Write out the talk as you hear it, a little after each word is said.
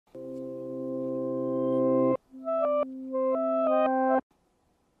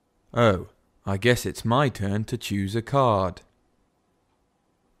Oh, I guess it's my turn to choose a card.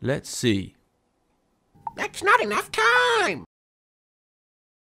 Let's see. That's not enough time!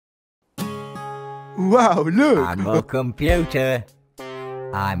 Wow, look! I'm a computer.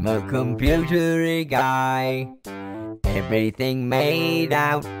 I'm a computery guy. Everything made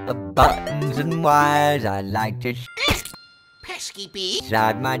out of buttons and wires. I like to Pesky bee!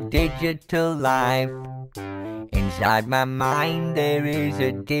 inside my digital life. Inside my mind there is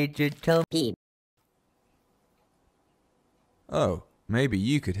a digital key. Oh, maybe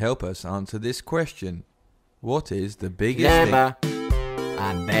you could help us answer this question. What is the biggest thing? Clever.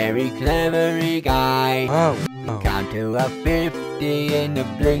 I'm very clevery guy. Wow. Count to a 50 in the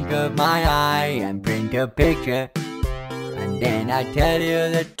blink of my eye and print a picture. And then I tell you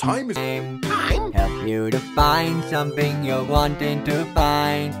the Time is- Time? help you to find something you're wanting to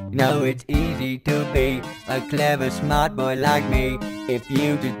find. No, it's easy to be a clever smart boy like me if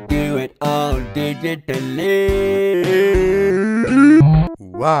you just do it all digitally.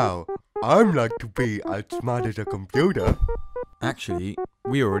 Wow, I'd like to be as smart as a computer. Actually,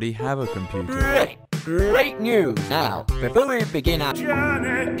 we already have a computer. Great news! Now, before we begin our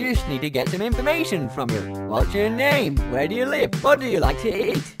journey, just need to get some information from you. What's your name? Where do you live? What do you like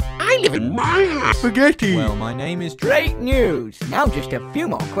to eat? I live in my house! Spaghetti! Well, my name is Great news! Now just a few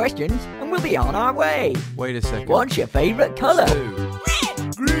more questions and we'll be on our way. Wait a second. What's your favourite colour?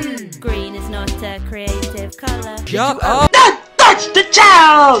 Green! Green is not a creative color. Shut up! Touch the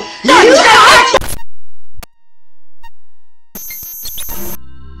child!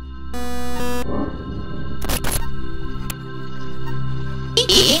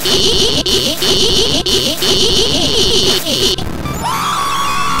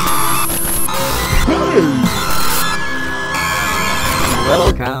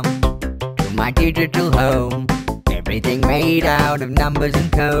 Welcome to my digital home. Everything made out of numbers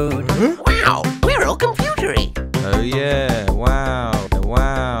and code. Wow, we're all computery! Oh yeah, wow,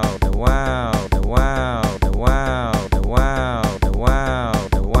 wow, wow, wow, wow, wow, wow,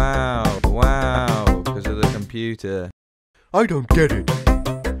 wow, wow, because of the computer. I don't get it.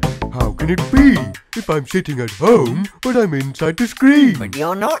 How can it be if I'm sitting at home but I'm inside the screen? But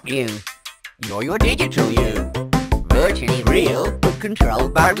you're not you. You're your digital you. Virtually real, but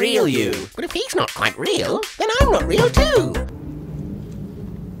controlled by real you. But if he's not quite real, then I'm not real too!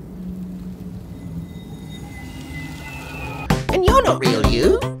 And you're not real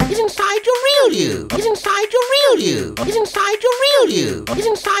you! Is inside your real you! Is inside your real you! Is inside your real you! Is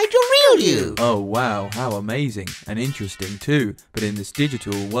inside your real you! Oh wow, how amazing and interesting too. But in this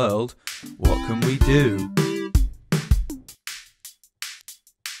digital world, what can we do?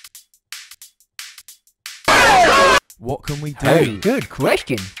 What can we Oh, do? good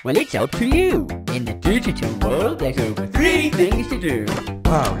question. Well, it's up to you. In the digital world, there's over 3 things to do.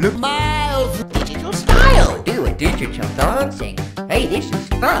 Wow, look! Miles! Digital style! Do a digital dancing. Hey, this is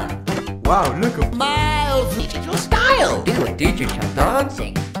fun. Wow, look! Miles! Digital style! Do a digital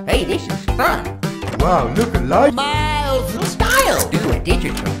dancing. Hey, this is fun. Wow, look alive! Miles! Digital style! Do a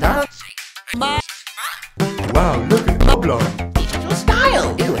digital dancing. Miles! Wow, look at Oblong! Digital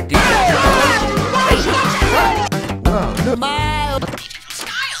style! Do a digital dancing. Hey, this is fun. Wow, look! Miles! Digital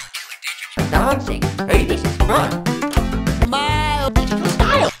style! Dancing. Hey, this is fun.